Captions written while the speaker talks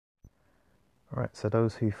Alright, so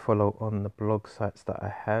those who follow on the blog sites that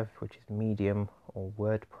I have, which is Medium or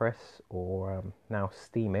WordPress or now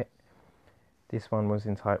Steemit, this one was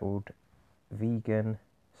entitled Vegan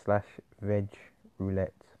slash Veg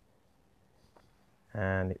Roulette.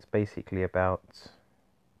 And it's basically about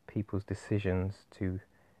people's decisions to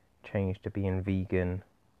change to being vegan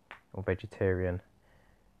or vegetarian.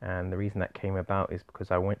 And the reason that came about is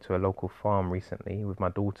because I went to a local farm recently with my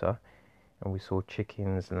daughter and we saw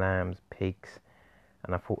chickens, lambs, pigs.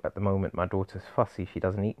 And I thought at the moment my daughter's fussy, she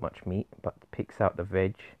doesn't eat much meat, but picks out the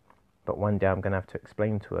veg. But one day I'm going to have to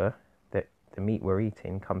explain to her that the meat we're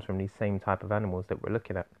eating comes from these same type of animals that we're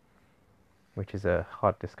looking at, which is a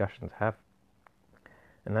hard discussion to have.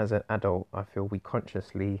 And as an adult, I feel we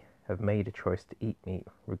consciously have made a choice to eat meat,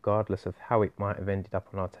 regardless of how it might have ended up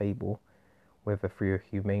on our table, whether through a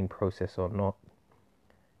humane process or not.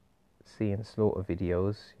 Seeing slaughter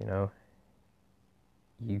videos,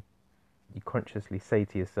 you consciously say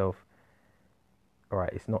to yourself, all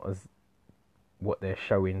right, it's not as what they're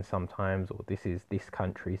showing sometimes, or this is this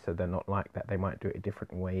country, so they're not like that. They might do it a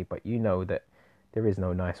different way, but you know that there is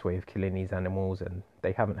no nice way of killing these animals, and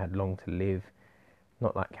they haven't had long to live.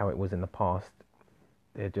 Not like how it was in the past.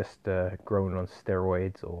 They're just grown on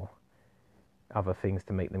steroids or other things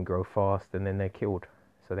to make them grow fast, and then they're killed.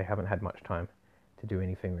 So they haven't had much time to do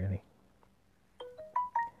anything really.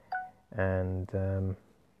 And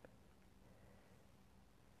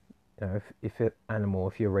if an animal,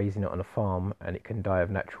 if you're raising it on a farm and it can die of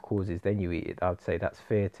natural causes, then you eat it. I would say that's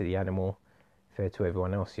fair to the animal, fair to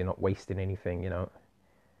everyone else. You're not wasting anything,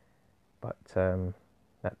 But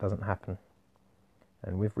that doesn't happen.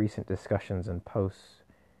 And with recent discussions and posts,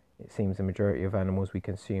 it seems the majority of animals we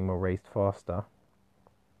consume are raised faster.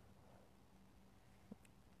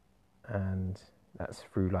 And that's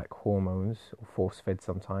through like hormones or force-fed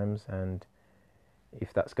sometimes. And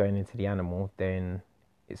if that's going into the animal, then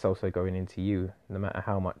it's also going into you. No matter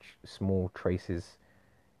how much small traces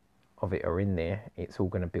of it are in there, it's all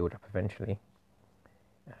going to build up eventually.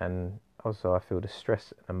 And also I feel the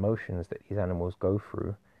stress and emotions that these animals go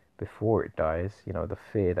through before it dies, the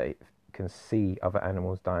fear that it can see other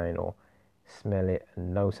animals dying or smell it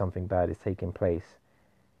and know something bad is taking place,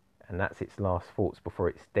 and that's its last thoughts before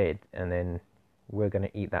it's dead. And then we're going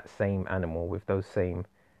to eat that same animal with those same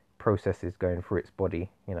processes going through its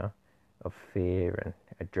body, of fear and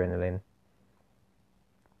adrenaline.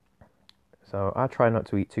 So I try not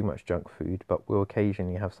to eat too much junk food, but we'll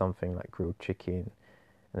occasionally have something like grilled chicken.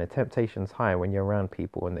 And the temptation's high when you're around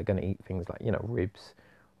people and they're going to eat things like, ribs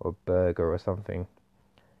or a burger or something.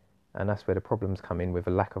 And that's where the problems come in, with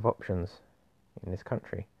a lack of options in this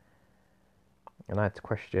country. And I had to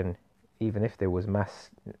question, even if there was mass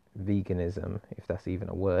veganism, if that's even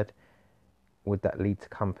a word, would that lead to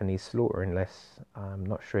companies slaughtering less? I'm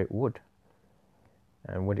not sure it would.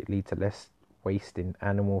 And would it lead to less waste in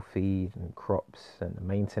animal feed and crops and the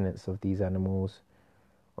maintenance of these animals?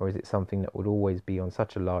 Or is it something that would always be on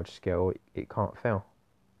such a large scale it can't fail?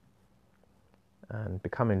 And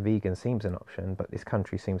becoming vegan seems an option, but this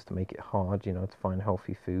country seems to make it hard, to find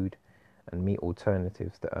healthy food and meat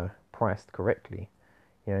alternatives that are priced correctly.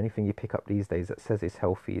 Anything you pick up these days that says it's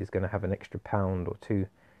healthy is going to have an extra £1 or £2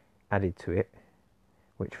 added to it,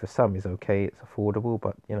 which for some is okay, it's affordable,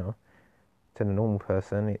 but to the normal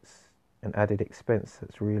person it's an added expense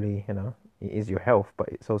that's really, it is your health, but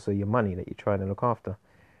it's also your money that you're trying to look after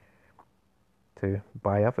to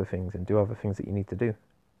buy other things and do other things that you need to do.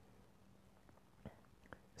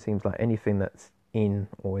 It seems like anything that's in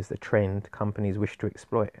or is the trend, companies wish to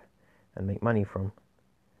exploit and make money from.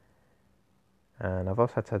 And I've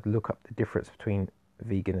also had to look up the difference between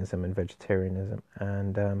veganism and vegetarianism,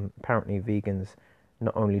 and apparently vegans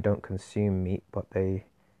not only don't consume meat, but they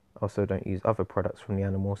also don't use other products from the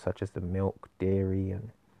animal, such as the milk, dairy, and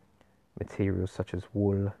materials such as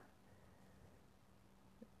wool.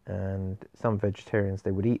 And some vegetarians,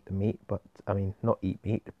 they would eat the meat, not eat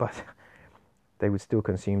meat, but they would still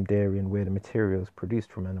consume dairy and wear the materials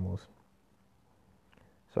produced from animals.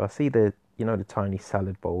 So I see the tiny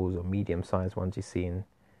salad bowls or medium-sized ones you see in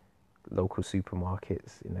local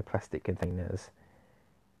supermarkets in their plastic containers.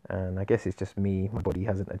 And I guess it's just me, my body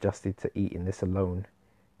hasn't adjusted to eating this alone.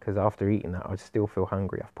 Because after eating that, I still feel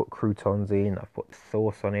hungry. I've put croutons in, I've put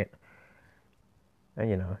sauce on it.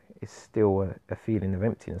 And, it's still a feeling of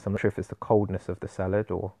emptiness. I'm not sure if it's the coldness of the salad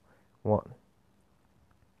or what.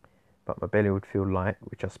 But my belly would feel light,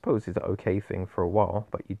 which I suppose is an okay thing for a while.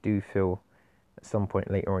 But you do feel at some point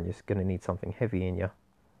later on you're going to need something heavy in you.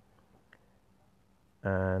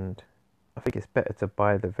 And I think it's better to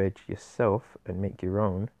buy the veg yourself and make your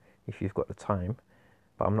own if you've got the time.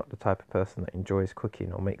 but I'm not the type of person that enjoys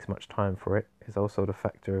cooking or makes much time for it. There's also the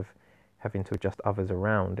factor of having to adjust others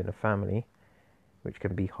around in a family, which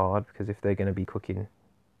can be hard, because if they're going to be cooking,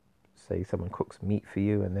 say someone cooks meat for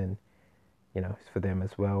you and then, it's for them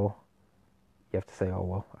as well, you have to say, oh,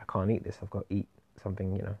 well, I can't eat this, I've got to eat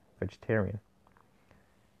something, vegetarian.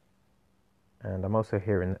 And I'm also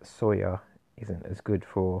hearing that soya isn't as good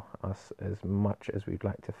for us as much as we'd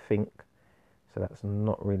like to think. So that's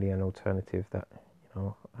not really an alternative that,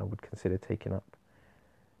 I would consider taking up.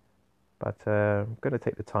 But I'm going to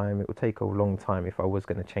take the time. It will take a long time if I was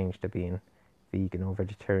going to change to being vegan or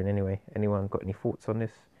vegetarian anyway. Anyone got any thoughts on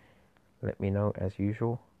this? Let me know as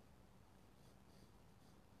usual.